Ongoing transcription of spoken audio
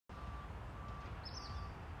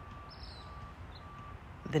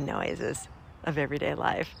the noises of everyday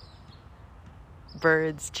life.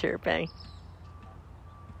 Birds chirping,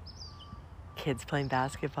 kids playing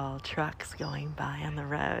basketball, trucks going by on the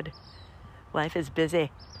road. Life is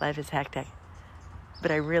busy, life is hectic,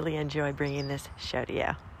 but I really enjoy bringing this show to you.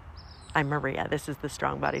 I'm Maria. This is the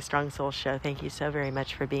Strong Body, Strong Soul Show. Thank you so very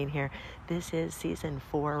much for being here. This is season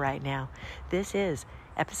 4 right now. This is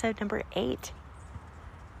episode number 8.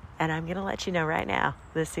 And I'm going to let you know right now,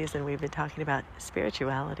 this season we've been talking about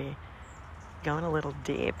spirituality, going a little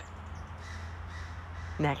deep.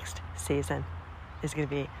 Next season is going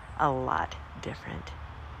to be a lot different.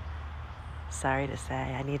 Sorry to say,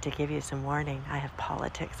 I need to give you some warning. I have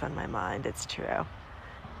politics on my mind. It's true.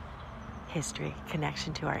 History,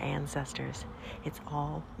 connection to our ancestors. It's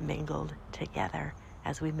all mingled together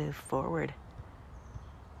as we move forward.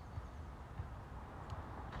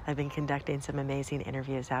 I've been conducting some amazing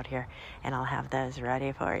interviews out here, and I'll have those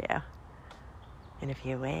ready for you in a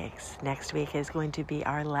few weeks. Next week is going to be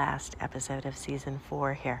our last episode of season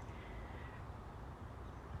 4 here.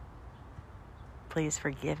 Please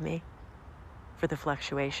forgive me for the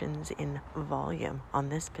fluctuations in volume on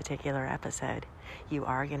this particular episode. You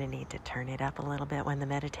are going to need to turn it up a little bit when the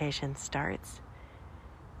meditation starts.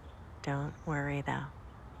 Don't worry though.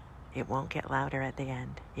 It won't get louder at the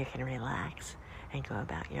end. You can relax and go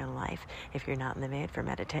about your life. If you're not in the mood for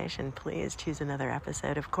meditation, please choose another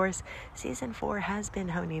episode. Of course, season 4 has been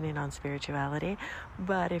honing in on spirituality,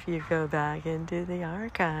 but if you go back into the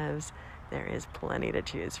archives, there is plenty to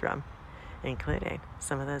choose from, including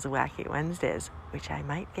some of those wacky Wednesdays, which I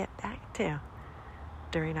might get back to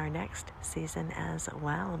during our next season as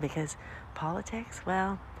well, because politics,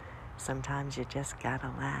 well, sometimes you just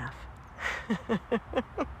gotta laugh.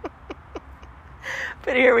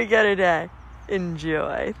 But here we go today.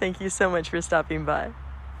 Enjoy. Thank you so much for stopping by.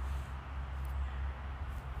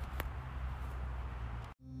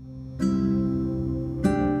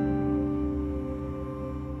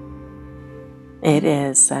 It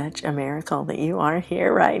is such a miracle that you are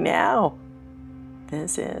here right now.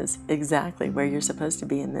 This is exactly where you're supposed to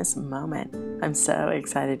be in this moment. I'm so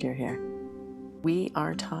excited you're here. We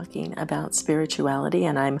are talking about spirituality,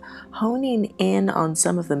 and I'm honing in on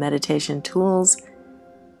some of the meditation tools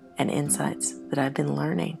and insights that I've been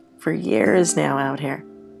learning for years now out here.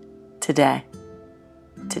 Today,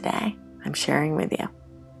 I'm sharing with you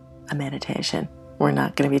a meditation. We're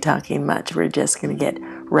not going to be talking much. We're just going to get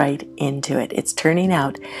right into it. It's turning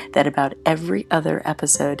out that about every other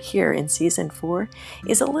episode here in season 4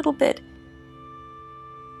 is a little bit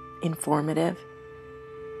informative,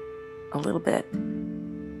 a little bit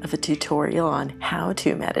of a tutorial on how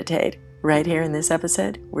to meditate. Right here in this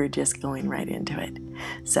episode, we're just going right into it.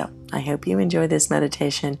 So I hope you enjoy this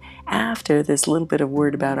meditation after this little bit of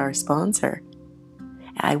word about our sponsor.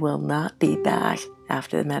 I will not be back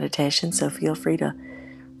after the meditation, so feel free to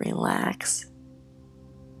relax,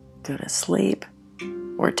 go to sleep,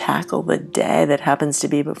 or tackle the day that happens to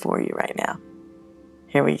be before you right now.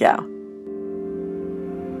 Here we go.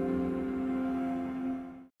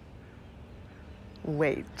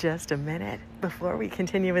 Wait just a minute. Before we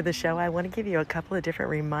continue with the show, I want to give you a couple of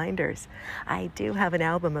different reminders. I do have an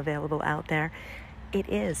album available out there. It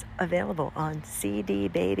is available on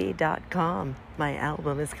cdbaby.com. My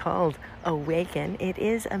album is called Awaken. It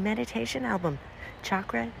is a meditation album.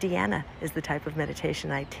 Chakra Dhyana is the type of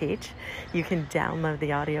meditation I teach. You can download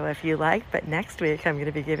the audio if you like, but next week I'm going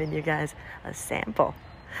to be giving you guys a sample.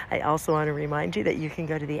 I also want to remind you that you can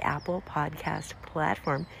go to the Apple Podcast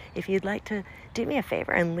platform if you'd like to do me a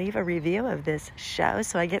favor and leave a review of this show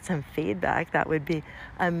so I get some feedback. That would be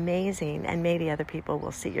amazing, and maybe other people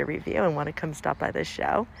will see your review and want to come stop by the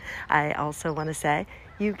show. I also want to say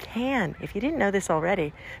you can, if you didn't know this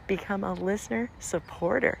already, become a listener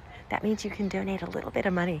supporter. That means you can donate a little bit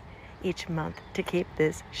of money each month to keep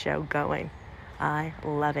this show going. I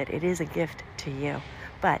love it. It is a gift to you.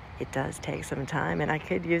 But it does take some time, and I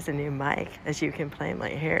could use a new mic, as you can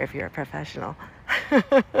plainly hear if you're a professional.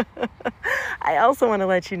 I also want to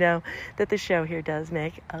let you know that the show here does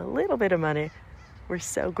make a little bit of money. We're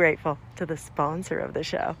so grateful to the sponsor of the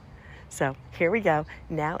show. So here we go.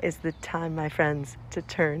 Now is the time, my friends, to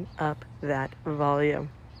turn up that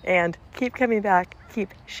volume. And keep coming back,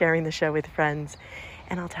 keep sharing the show with friends,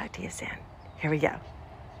 and I'll talk to you soon. Here we go.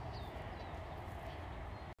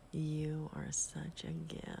 You are such a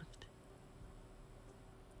gift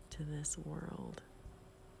to this world.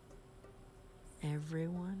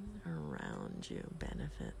 Everyone around you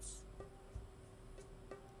benefits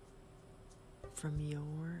from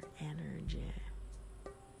your energy.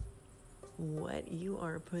 What you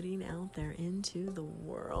are putting out there into the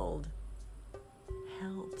world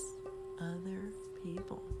helps other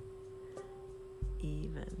people,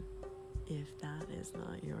 even if that is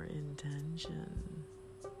not your intention.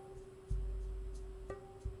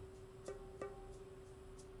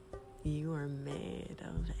 You are made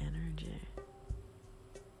of energy.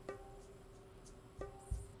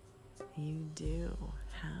 You do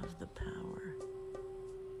have the power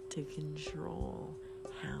to control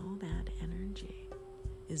how that energy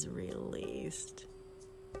is released.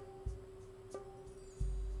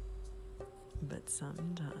 But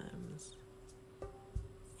sometimes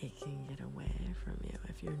it can get away from you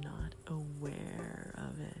if you're not aware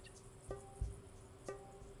of it.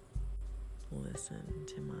 Listen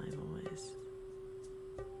to my voice.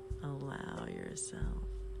 Allow yourself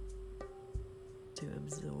to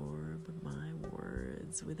absorb my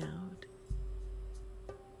words without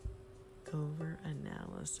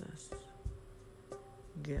over-analysis.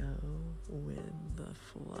 Go with the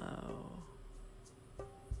flow.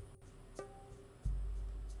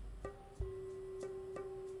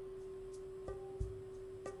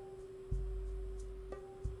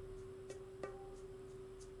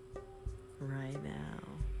 Right now,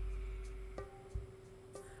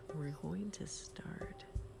 we're going to start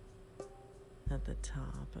at the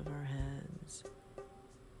top of our heads.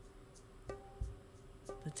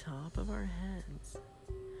 The top of our heads,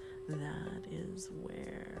 that is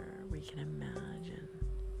where we can imagine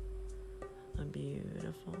a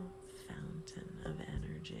beautiful fountain of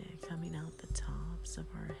energy coming out the tops of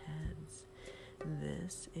our heads.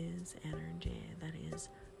 This is energy that is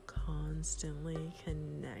constantly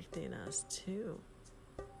connecting us to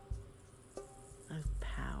a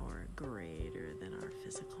power greater than our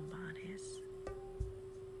physical bodies.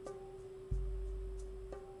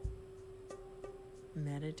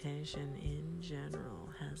 Meditation in general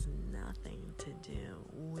has nothing to do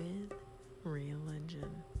with religion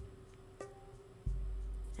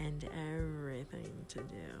and everything to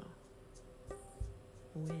do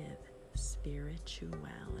with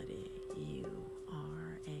spirituality. You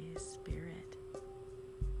are a spirit.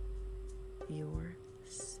 Your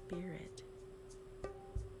spirit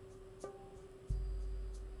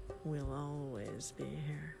will always be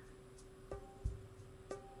here.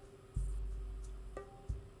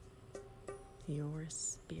 Your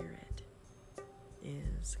spirit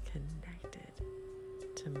is connected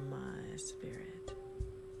to my spirit.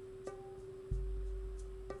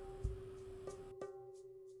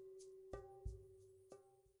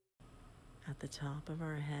 At the top of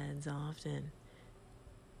our heads, often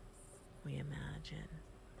we imagine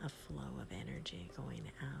a flow of energy going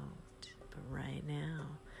out. But right now,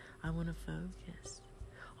 I want to focus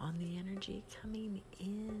on the energy coming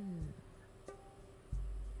in.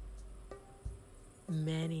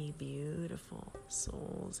 Many beautiful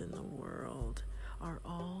souls in the world are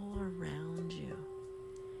all around you.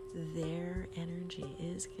 Their energy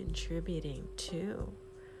is contributing to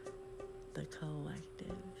the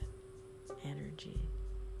collective energy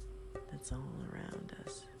that's all around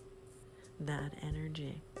us. That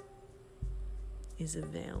energy is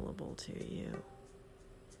available to you.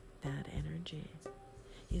 That energy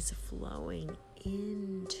is flowing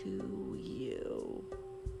into you.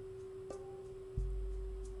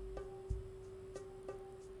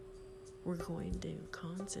 We're going to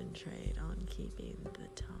concentrate on keeping the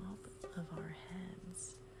top of our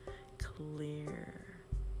heads clear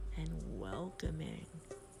and welcoming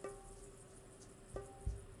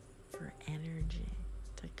for energy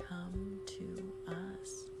to come to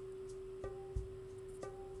us.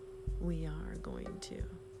 We are going to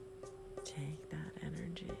take that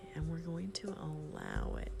energy and we're going to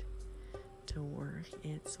allow it to work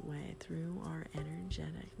its way through our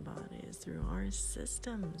energetic bodies, through our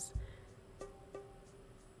systems.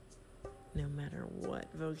 No matter what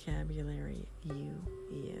vocabulary you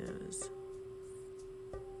use.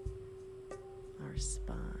 Our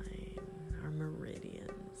spine, our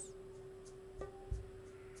meridians.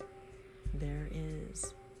 There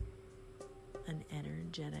is an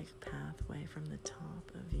energetic pathway from the top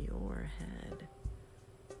of your head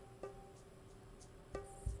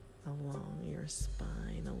along your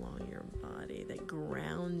spine, along your body that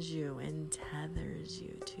grounds you and tethers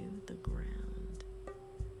you to the ground.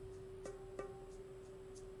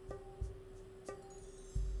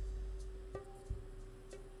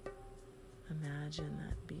 Imagine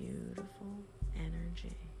that beautiful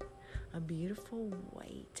energy, a beautiful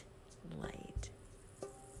white light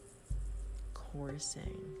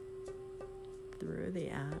coursing through the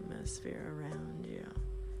atmosphere around you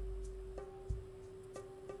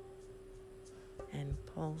and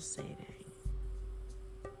pulsating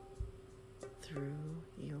through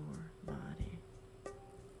your body,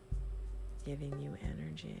 giving you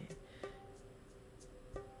energy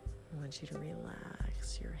I want you to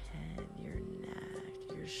relax your head, your neck,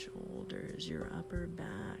 your shoulders, your upper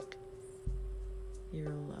back, your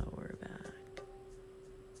lower back,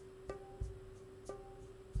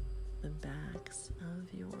 the backs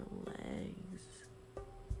of your legs,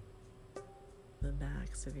 the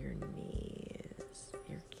backs of your knees,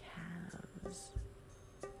 your calves,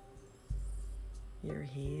 your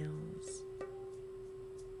heels,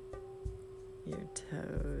 your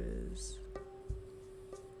toes.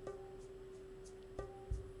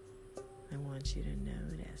 I want you to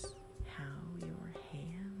notice how your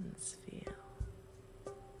hands feel.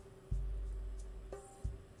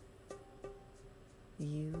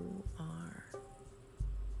 You are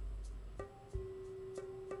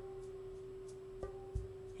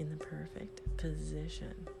in the perfect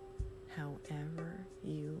position, however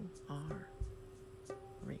you are,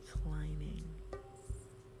 reclining,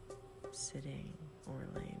 sitting, or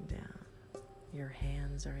laying down. Your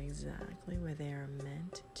hands are exactly where they are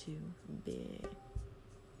meant to be.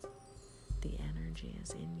 The energy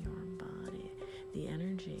is in your body. The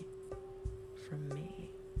energy from me.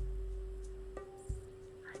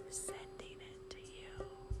 I'm sending it to you.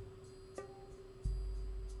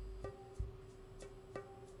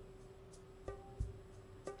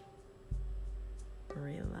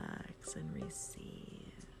 Relax and receive.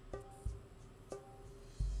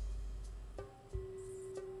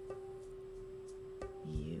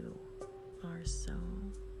 You are so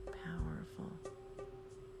powerful.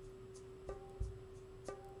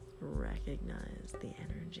 Recognize the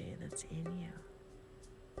energy that's in you.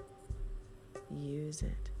 Use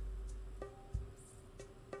it.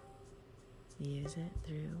 Use it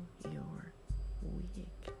through your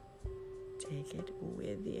week. Take it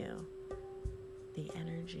with you. The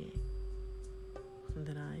energy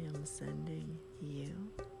that I am sending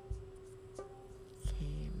you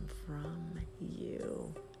came from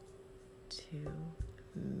you to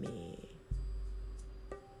me.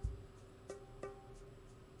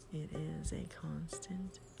 It is a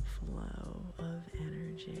constant flow of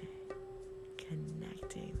energy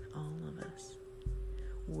connecting all of us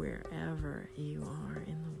wherever you are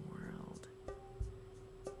in the world.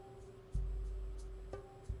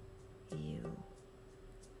 You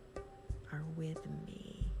are with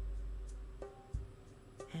me,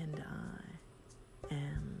 and I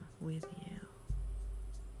am with you.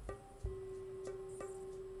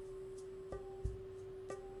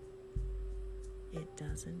 It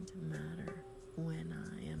doesn't matter when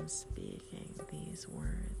I am speaking these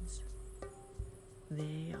words.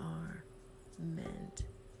 They are meant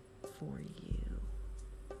for you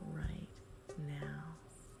right now.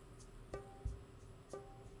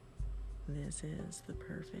 This is the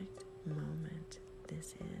perfect moment.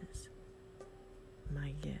 This is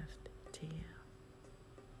my gift to you.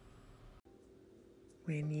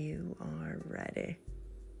 When you are ready,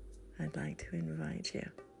 I'd like to invite you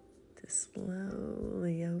to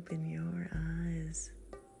slowly open your eyes.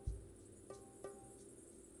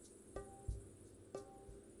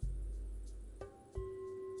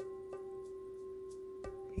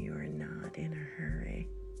 You are not in a hurry.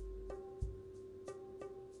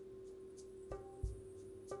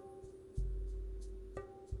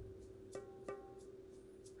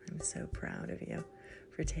 I'm so proud of you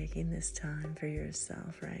for taking this time for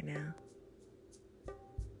yourself right now.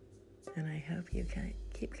 And I hope you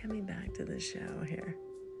keep coming back to the show here.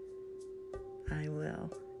 I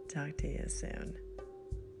will talk to you soon.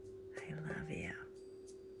 I love you.